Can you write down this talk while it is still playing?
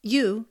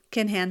You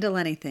Can Handle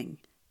Anything,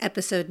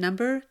 episode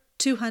number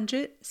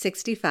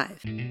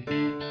 265.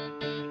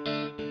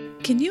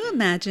 Can you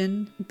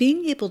imagine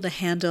being able to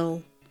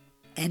handle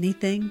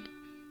anything?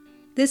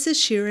 This is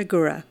Shira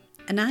Gura,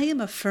 and I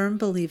am a firm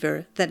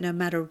believer that no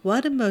matter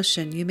what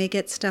emotion you may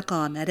get stuck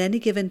on at any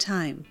given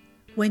time,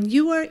 when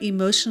you are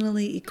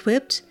emotionally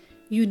equipped,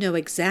 you know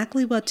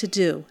exactly what to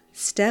do,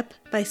 step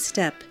by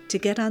step, to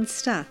get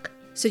unstuck,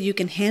 so you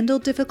can handle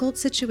difficult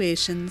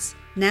situations,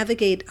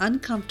 navigate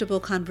uncomfortable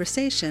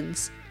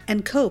conversations,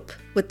 and cope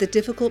with the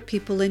difficult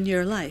people in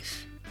your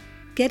life.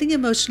 Getting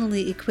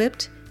emotionally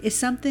equipped is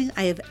something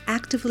I have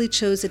actively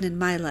chosen in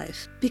my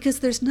life because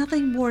there's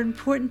nothing more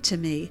important to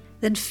me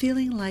than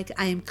feeling like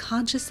I am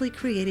consciously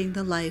creating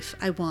the life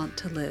I want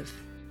to live.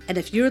 And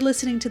if you're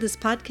listening to this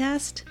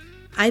podcast,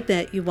 I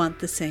bet you want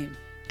the same.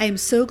 I am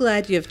so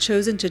glad you have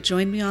chosen to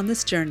join me on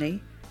this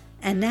journey.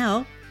 And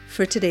now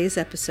for today's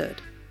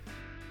episode.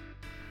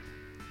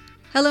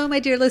 Hello, my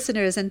dear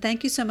listeners, and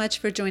thank you so much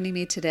for joining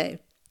me today.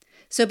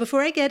 So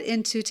before I get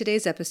into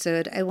today's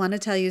episode, I want to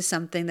tell you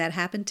something that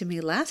happened to me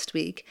last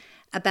week,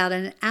 about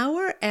an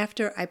hour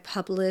after I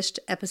published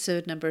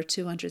episode number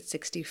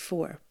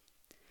 264.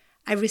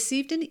 I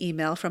received an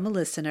email from a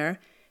listener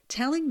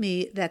telling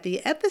me that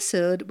the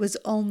episode was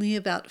only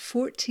about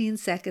 14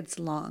 seconds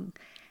long,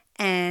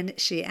 and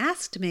she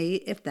asked me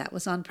if that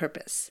was on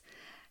purpose.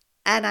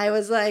 And I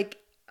was like,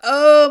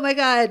 oh my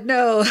God,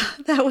 no,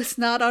 that was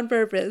not on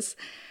purpose.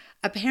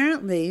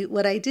 Apparently,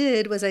 what I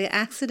did was I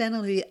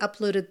accidentally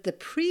uploaded the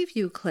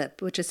preview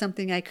clip, which is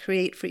something I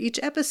create for each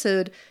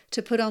episode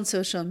to put on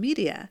social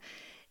media,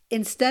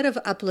 instead of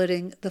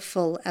uploading the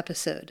full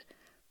episode.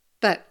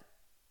 But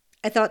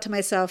I thought to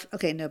myself,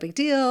 okay, no big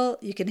deal.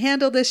 You can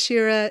handle this,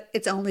 Shira.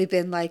 It's only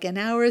been like an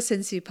hour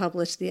since you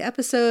published the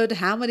episode.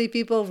 How many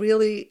people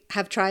really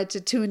have tried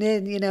to tune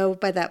in,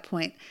 by that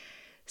point?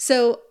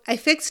 So I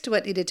fixed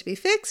what needed to be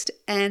fixed,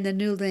 and the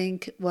new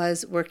link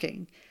was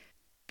working.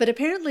 But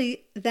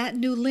apparently that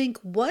new link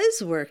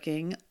was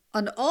working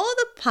on all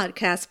the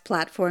podcast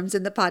platforms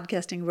in the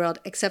podcasting world,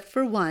 except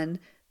for one,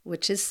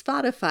 which is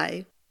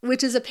Spotify,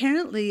 which is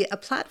apparently a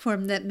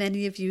platform that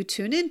many of you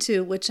tune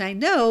into, which I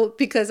know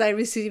because I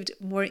received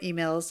more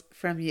emails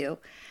from you.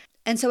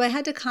 And so I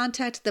had to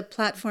contact the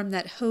platform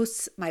that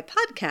hosts my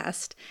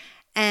podcast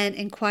and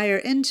inquire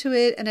into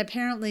it. And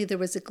apparently there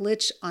was a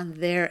glitch on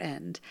their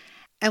end.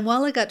 And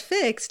while it got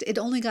fixed, it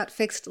only got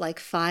fixed like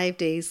 5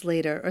 days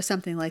later or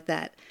something like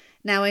that.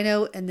 Now, I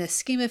know in the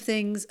scheme of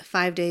things,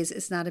 5 days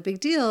is not a big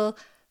deal,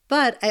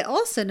 but I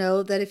also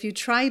know that if you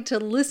tried to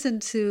listen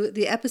to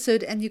the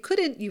episode and you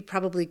couldn't, you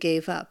probably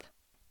gave up.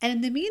 And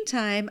in the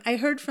meantime, I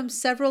heard from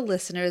several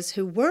listeners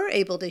who were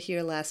able to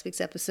hear last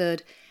week's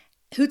episode,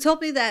 who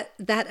told me that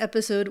that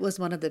episode was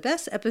one of the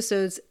best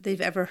episodes they've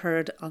ever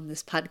heard on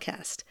this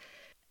podcast.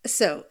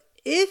 So,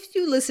 if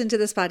you listen to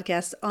this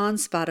podcast on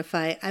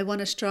Spotify, I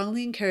want to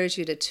strongly encourage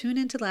you to tune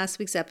into last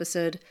week's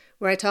episode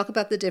where I talk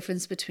about the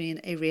difference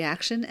between a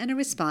reaction and a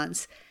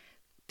response,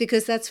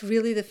 because that's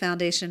really the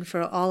foundation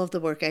for all of the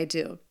work I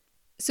do.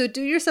 So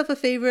do yourself a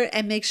favor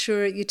and make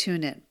sure you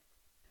tune in.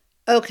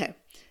 Okay,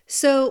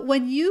 so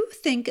when you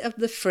think of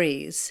the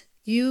phrase,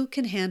 you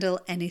can handle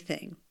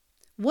anything,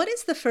 what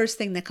is the first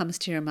thing that comes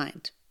to your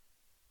mind?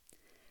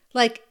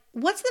 Like,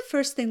 what's the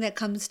first thing that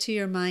comes to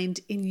your mind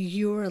in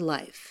your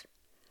life?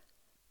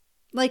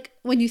 Like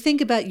when you think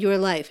about your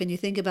life and you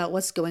think about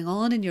what's going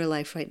on in your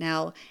life right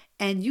now,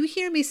 and you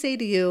hear me say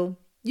to you,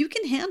 you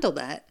can handle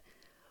that,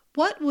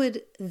 what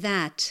would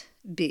that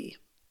be?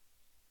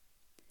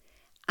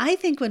 I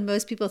think when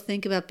most people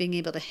think about being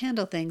able to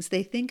handle things,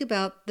 they think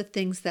about the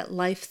things that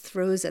life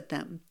throws at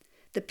them,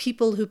 the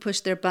people who push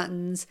their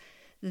buttons,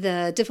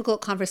 the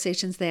difficult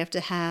conversations they have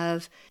to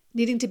have,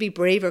 needing to be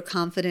brave or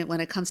confident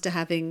when it comes to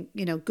having,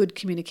 good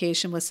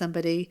communication with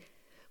somebody.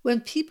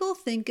 When people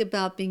think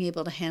about being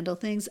able to handle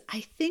things,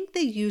 I think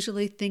they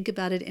usually think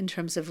about it in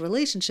terms of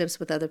relationships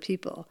with other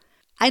people.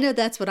 I know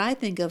that's what I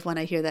think of when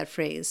I hear that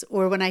phrase,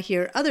 or when I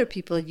hear other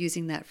people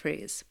using that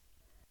phrase.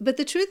 But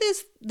the truth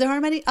is, there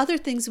are many other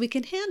things we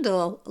can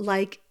handle,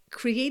 like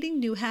creating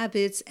new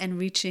habits and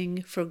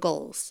reaching for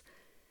goals.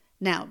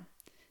 Now,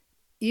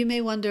 you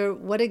may wonder,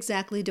 what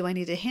exactly do I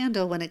need to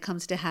handle when it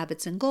comes to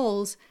habits and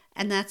goals?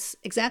 And that's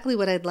exactly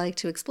what I'd like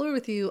to explore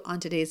with you on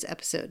today's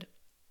episode.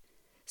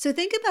 So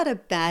think about a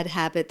bad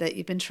habit that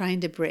you've been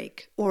trying to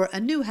break, or a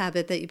new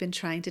habit that you've been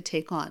trying to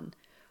take on,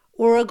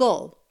 or a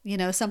goal,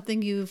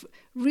 something you've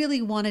really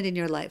wanted in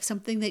your life,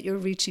 something that you're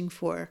reaching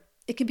for.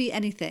 It can be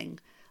anything,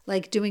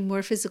 like doing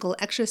more physical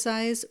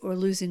exercise, or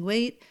losing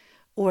weight,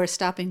 or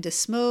stopping to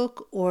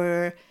smoke,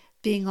 or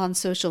being on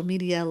social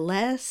media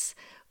less,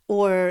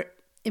 or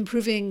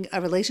improving a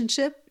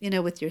relationship,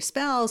 with your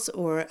spouse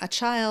or a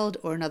child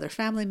or another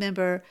family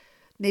member.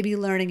 Maybe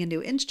learning a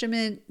new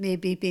instrument,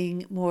 maybe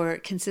being more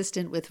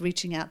consistent with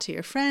reaching out to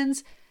your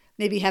friends,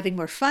 maybe having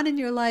more fun in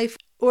your life,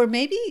 or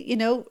maybe,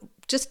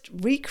 just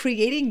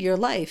recreating your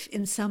life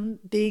in some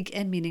big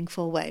and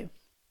meaningful way.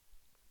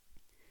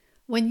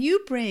 When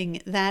you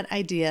bring that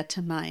idea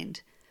to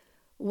mind,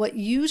 what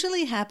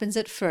usually happens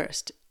at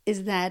first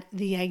is that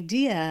the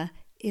idea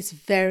is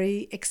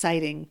very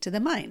exciting to the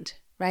mind,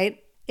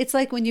 right? It's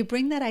like when you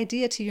bring that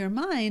idea to your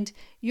mind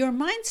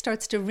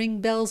starts to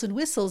ring bells and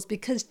whistles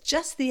because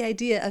just the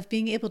idea of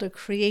being able to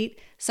create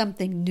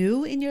something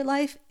new in your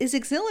life is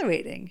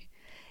exhilarating.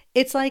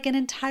 It's like an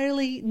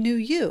entirely new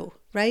you,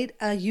 right?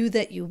 A you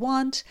that you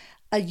want,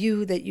 a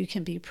you that you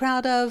can be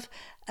proud of,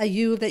 a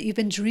you that you've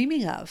been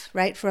dreaming of,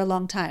 right, for a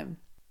long time.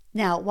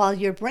 Now, while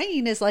your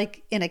brain is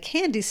like in a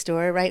candy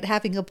store, right,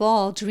 having a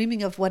ball,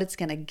 dreaming of what it's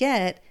going to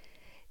get,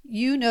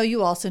 you know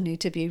you also need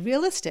to be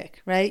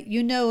realistic, right?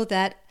 You know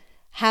that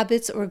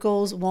habits or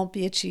goals won't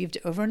be achieved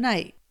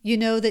overnight. You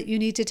know that you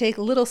need to take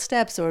little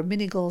steps or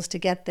mini goals to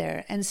get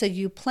there. And so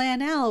you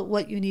plan out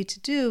what you need to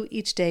do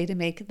each day to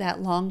make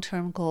that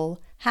long-term goal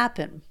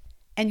happen.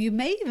 And you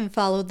may even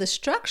follow the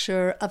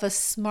structure of a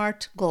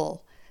SMART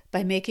goal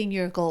by making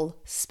your goal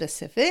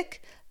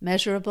specific,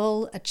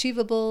 measurable,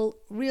 achievable,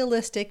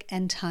 realistic,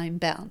 and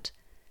time-bound.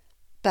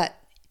 But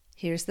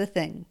here's the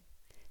thing.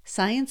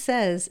 Science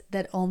says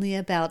that only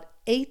about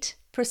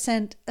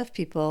 8% of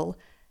people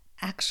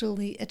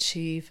actually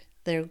achieve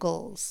their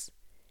goals.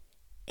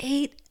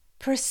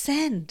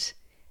 8%.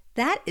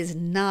 That is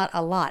not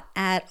a lot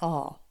at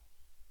all.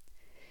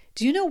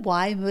 Do you know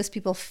why most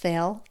people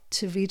fail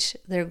to reach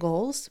their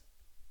goals?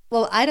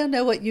 Well, I don't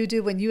know what you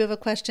do when you have a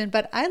question,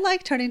 but I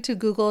like turning to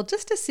Google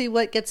just to see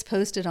what gets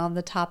posted on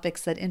the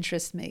topics that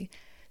interest me.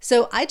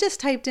 So I just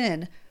typed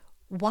in,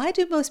 why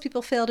do most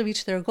people fail to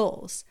reach their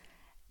goals?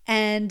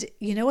 And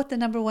you know what the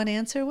number one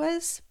answer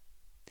was?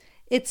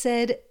 It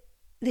said,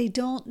 they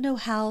don't know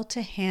how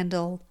to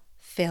handle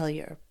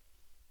failure.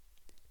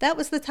 That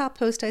was the top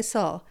post I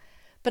saw,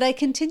 but I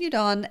continued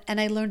on and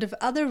I learned of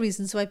other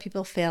reasons why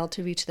people fail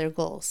to reach their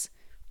goals.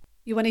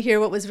 You want to hear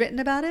what was written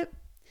about it?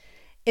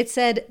 It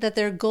said that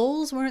their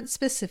goals weren't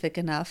specific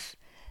enough,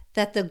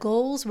 that the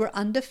goals were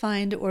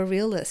undefined or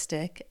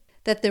realistic,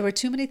 that there were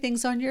too many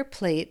things on your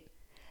plate,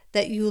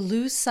 that you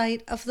lose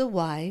sight of the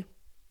why.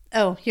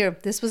 Oh, here,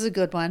 this was a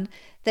good one,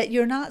 that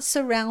you're not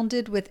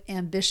surrounded with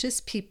ambitious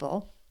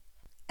people.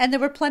 And there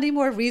were plenty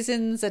more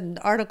reasons and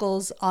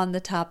articles on the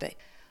topic.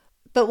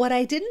 But what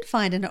I didn't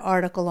find an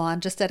article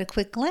on, just at a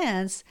quick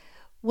glance,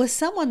 was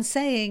someone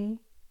saying,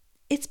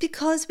 it's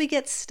because we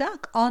get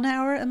stuck on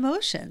our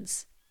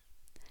emotions.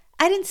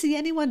 I didn't see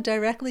anyone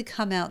directly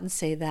come out and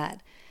say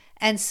that.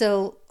 And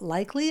so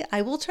likely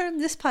I will turn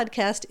this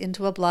podcast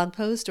into a blog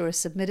post or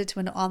submit it to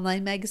an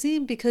online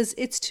magazine because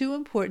it's too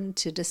important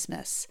to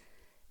dismiss.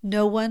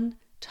 No one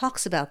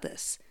talks about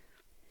this.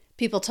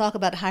 People talk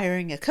about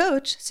hiring a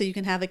coach so you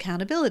can have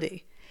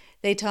accountability.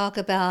 They talk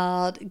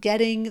about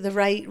getting the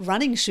right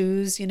running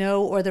shoes,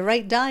 or the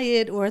right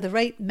diet or the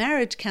right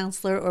marriage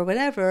counselor or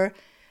whatever,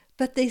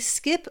 but they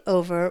skip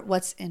over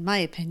what's, in my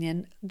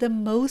opinion, the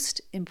most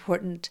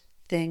important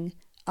thing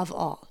of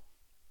all.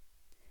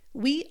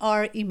 We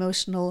are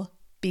emotional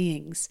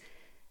beings.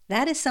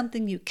 That is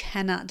something you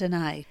cannot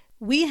deny.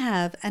 We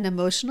have an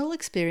emotional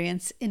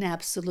experience in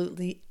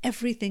absolutely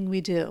everything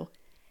we do.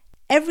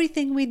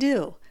 Everything we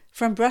do,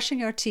 from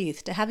brushing our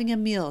teeth to having a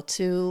meal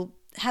to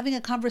having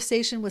a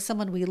conversation with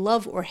someone we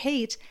love or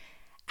hate,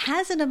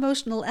 has an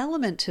emotional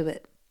element to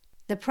it.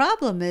 The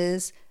problem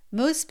is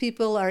most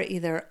people are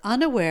either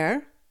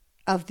unaware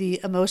of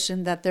the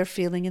emotion that they're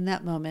feeling in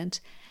that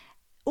moment,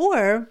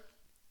 or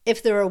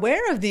if they're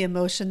aware of the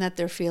emotion that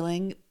they're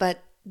feeling,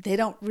 but they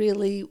don't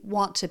really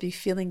want to be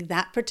feeling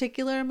that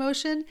particular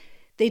emotion,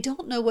 they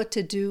don't know what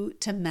to do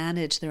to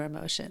manage their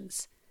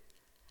emotions.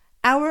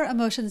 Our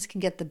emotions can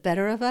get the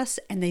better of us,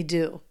 and they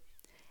do.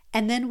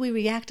 And then we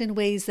react in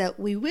ways that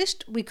we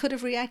wished we could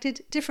have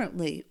reacted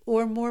differently,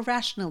 or more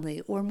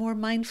rationally, or more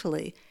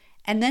mindfully.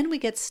 And then we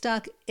get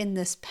stuck in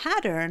this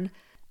pattern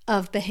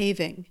of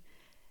behaving.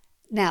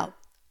 Now,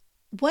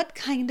 what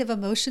kind of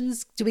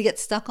emotions do we get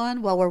stuck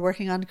on while we're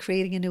working on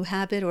creating a new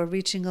habit or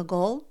reaching a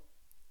goal?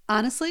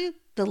 Honestly,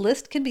 the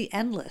list can be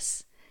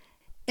endless.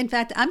 In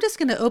fact, I'm just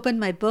going to open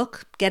my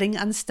book, Getting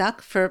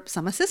Unstuck, for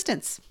some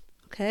assistance,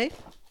 okay?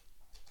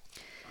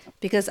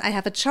 Because I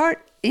have a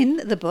chart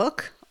in the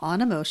book on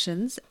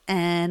emotions,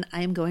 and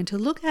I'm going to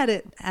look at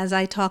it as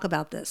I talk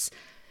about this.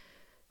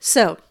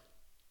 So,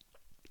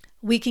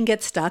 we can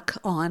get stuck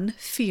on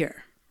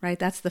fear, right?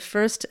 That's the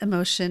first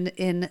emotion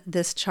in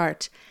this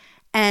chart.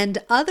 And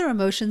other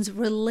emotions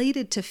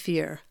related to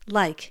fear,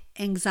 like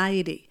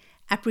anxiety,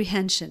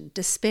 apprehension,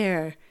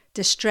 despair,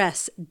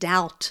 distress,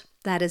 doubt.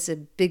 That is a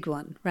big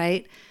one,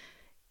 right?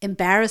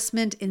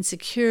 Embarrassment,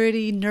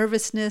 insecurity,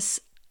 nervousness,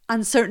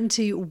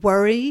 uncertainty,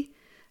 worry,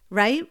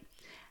 right?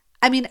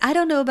 I mean, I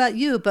don't know about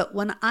you, but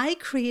when I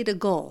create a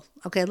goal,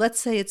 okay,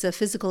 let's say it's a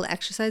physical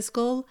exercise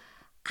goal,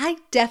 I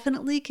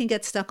definitely can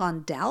get stuck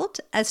on doubt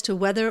as to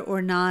whether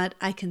or not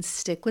I can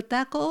stick with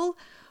that goal,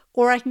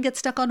 or I can get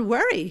stuck on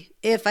worry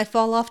if I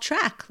fall off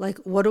track. Like,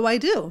 what do I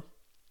do?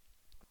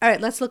 All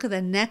right, let's look at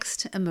the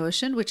next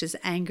emotion, which is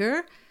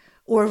anger,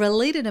 or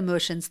related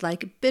emotions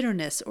like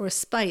bitterness or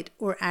spite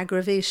or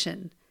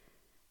aggravation.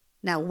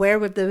 Now, where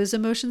would those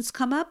emotions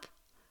come up?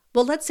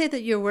 Well, let's say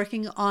that you're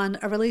working on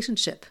a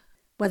relationship.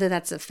 whether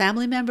that's a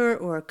family member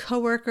or a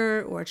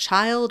coworker or a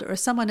child or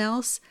someone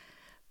else,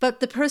 but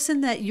the person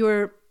that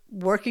you're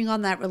working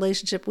on that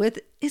relationship with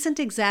isn't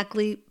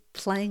exactly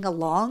playing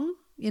along,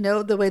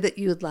 the way that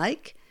you'd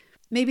like.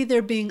 Maybe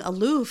they're being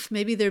aloof,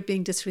 maybe they're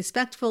being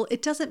disrespectful.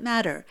 It doesn't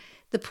matter.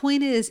 The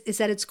point is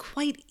that it's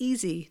quite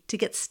easy to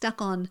get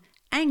stuck on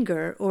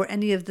anger or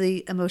any of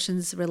the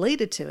emotions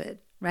related to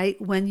it,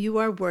 right? When you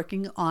are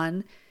working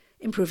on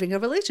improving a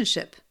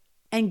relationship.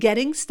 And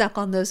getting stuck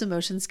on those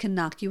emotions can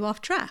knock you off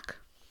track.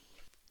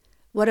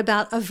 What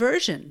about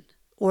aversion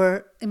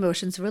or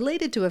emotions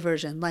related to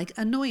aversion, like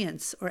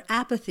annoyance or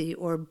apathy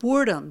or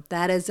boredom?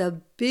 That is a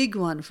big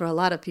one for a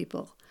lot of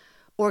people.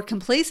 Or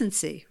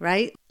complacency,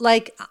 right?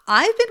 Like,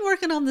 I've been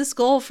working on this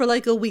goal for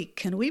like a week.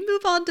 Can we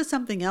move on to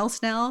something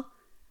else now?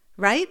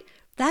 Right?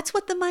 That's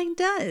what the mind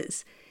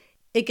does.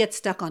 It gets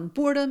stuck on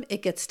boredom.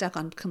 It gets stuck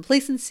on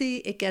complacency.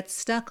 It gets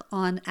stuck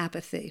on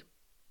apathy.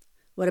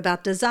 What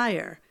about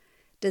desire?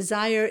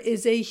 Desire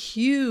is a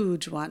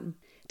huge one.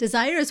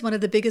 Desire is one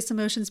of the biggest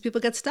emotions people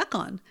get stuck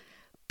on,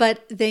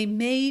 but they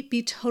may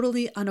be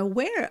totally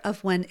unaware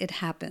of when it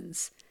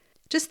happens.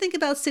 Just think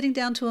about sitting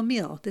down to a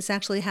meal. This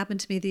actually happened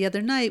to me the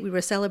other night. We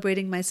were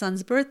celebrating my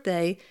son's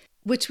birthday,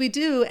 which we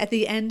do at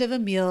the end of a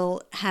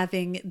meal,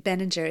 having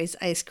Ben & Jerry's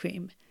ice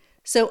cream.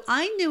 So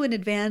I knew in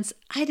advance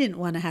I didn't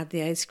want to have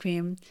the ice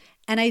cream,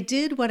 and I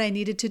did what I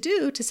needed to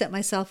do to set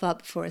myself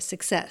up for a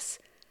success.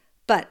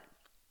 But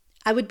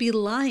I would be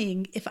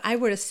lying if I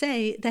were to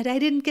say that I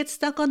didn't get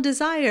stuck on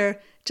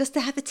desire just to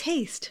have a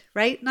taste,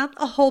 right? Not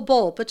a whole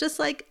bowl, but just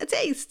like a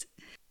taste.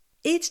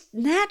 It's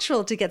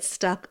natural to get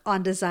stuck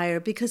on desire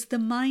because the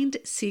mind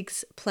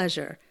seeks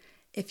pleasure.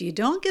 If you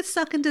don't get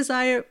stuck in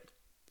desire,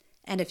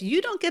 and if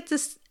you don't get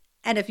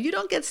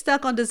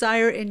stuck on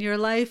desire in your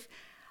life,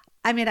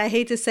 I mean, I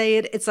hate to say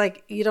it, it's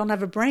like you don't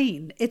have a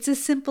brain. It's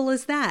as simple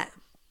as that.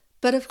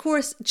 But of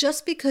course,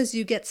 just because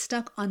you get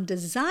stuck on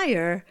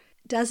desire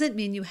doesn't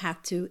mean you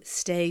have to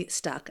stay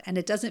stuck, and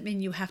it doesn't mean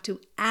you have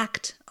to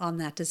act on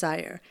that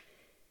desire.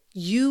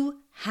 You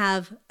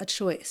have a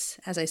choice,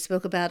 as I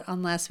spoke about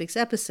on last week's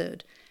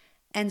episode.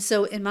 And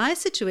so in my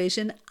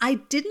situation, I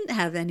didn't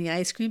have any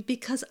ice cream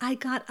because I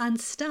got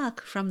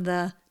unstuck from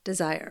the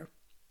desire.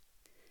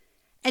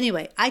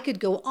 Anyway, I could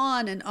go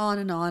on and on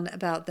and on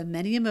about the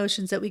many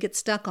emotions that we get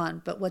stuck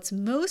on, but what's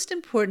most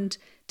important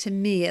to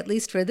me, at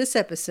least for this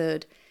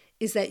episode,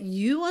 is that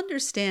you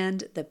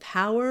understand the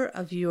power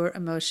of your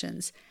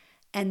emotions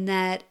and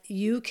that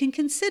you can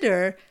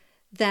consider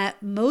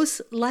that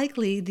most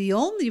likely the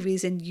only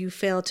reason you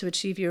fail to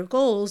achieve your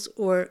goals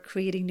or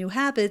creating new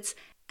habits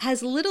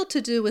has little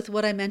to do with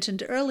what I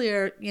mentioned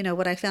earlier,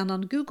 what I found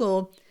on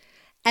Google,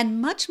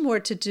 and much more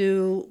to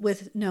do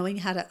with knowing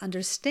how to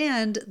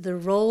understand the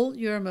role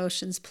your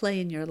emotions play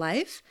in your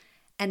life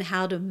and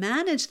how to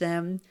manage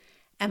them,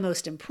 and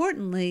most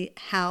importantly,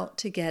 how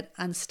to get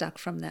unstuck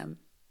from them.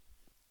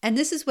 And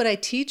this is what I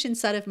teach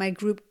inside of my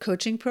group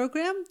coaching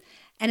program.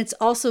 And it's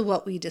also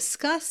what we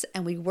discuss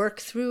and we work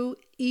through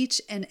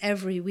each and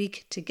every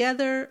week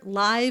together,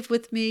 live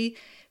with me,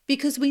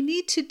 because we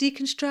need to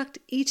deconstruct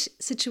each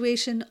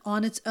situation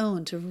on its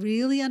own to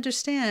really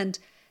understand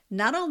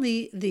not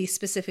only the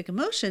specific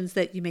emotions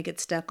that you may get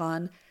stuck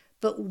on,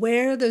 but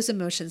where those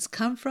emotions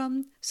come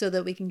from so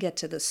that we can get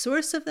to the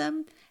source of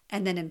them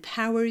and then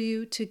empower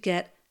you to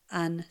get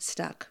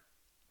unstuck.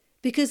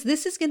 Because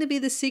this is going to be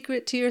the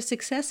secret to your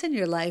success in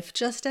your life,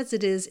 just as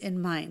it is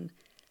in mine.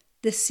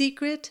 The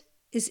secret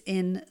is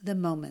in the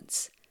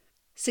moments.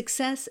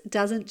 Success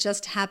doesn't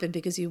just happen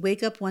because you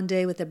wake up one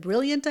day with a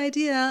brilliant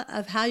idea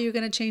of how you're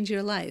going to change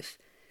your life.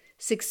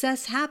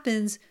 Success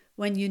happens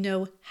when you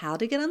know how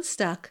to get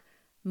unstuck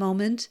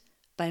moment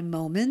by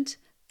moment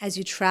as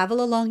you travel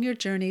along your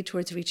journey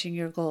towards reaching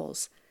your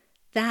goals.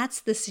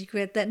 That's the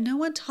secret that no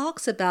one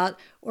talks about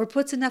or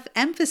puts enough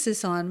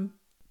emphasis on,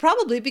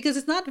 probably because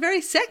it's not very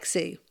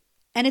sexy.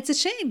 And it's a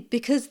shame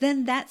because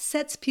then that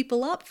sets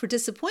people up for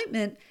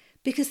disappointment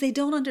because they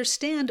don't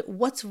understand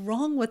what's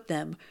wrong with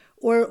them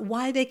or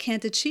why they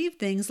can't achieve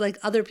things like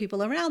other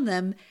people around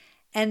them.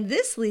 And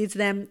this leads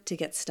them to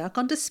get stuck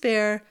on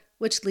despair,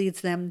 which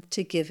leads them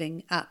to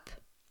giving up.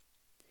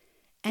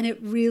 And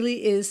it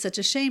really is such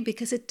a shame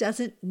because it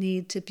doesn't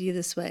need to be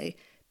this way.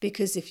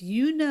 Because if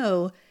you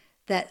know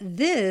that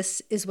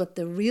this is what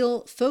the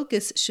real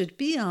focus should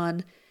be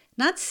on,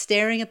 not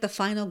staring at the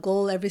final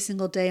goal every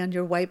single day on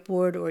your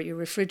whiteboard or your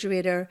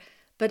refrigerator,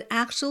 but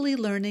actually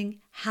learning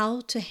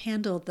how to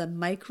handle the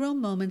micro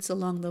moments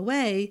along the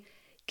way,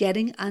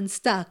 getting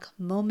unstuck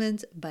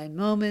moment by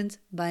moment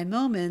by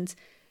moment,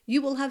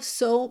 you will have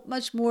so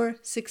much more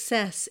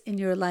success in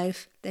your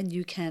life than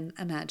you can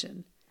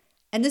imagine.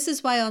 And this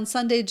is why on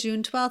Sunday,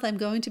 June 12th, I'm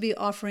going to be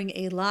offering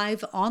a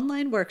live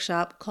online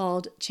workshop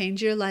called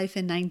Change Your Life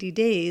in 90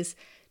 Days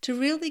to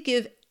really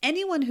give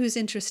anyone who's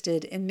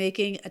interested in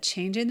making a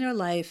change in their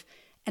life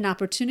an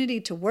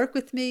opportunity to work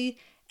with me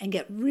and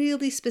get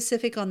really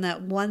specific on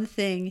that one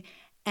thing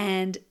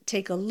and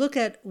take a look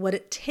at what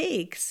it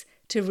takes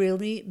to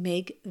really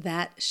make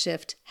that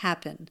shift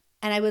happen.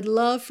 And I would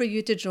love for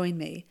you to join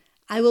me.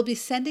 I will be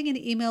sending an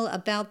email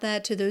about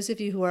that to those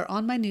of you who are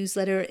on my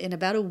newsletter in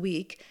about a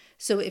week.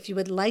 So if you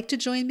would like to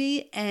join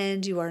me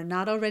and you are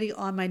not already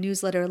on my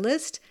newsletter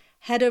list,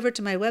 head over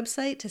to my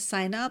website to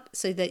sign up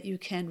so that you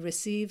can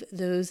receive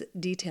those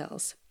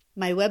details.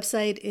 My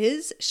website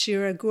is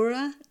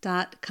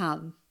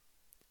shiragura.com.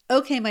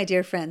 Okay, my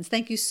dear friends,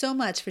 thank you so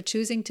much for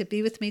choosing to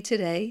be with me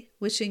today.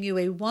 Wishing you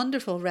a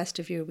wonderful rest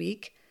of your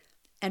week.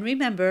 And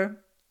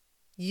remember,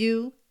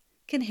 you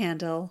can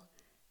handle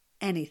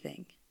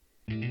anything.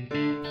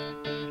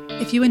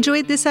 If you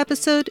enjoyed this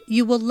episode,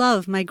 you will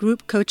love my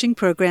group coaching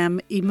program,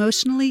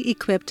 Emotionally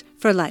Equipped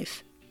for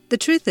Life. The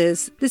truth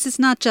is, this is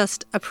not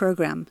just a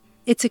program.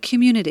 It's a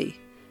community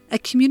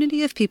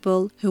of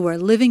people who are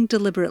living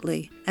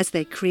deliberately as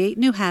they create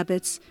new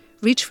habits,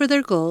 reach for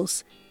their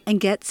goals, and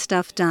get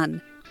stuff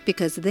done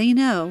because they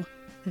know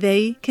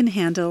they can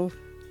handle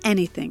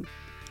anything.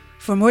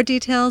 For more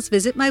details,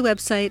 visit my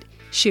website,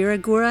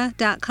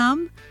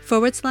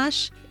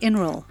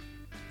 shiragura.com/enroll.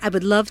 I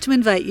would love to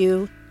invite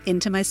you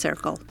into my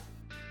circle.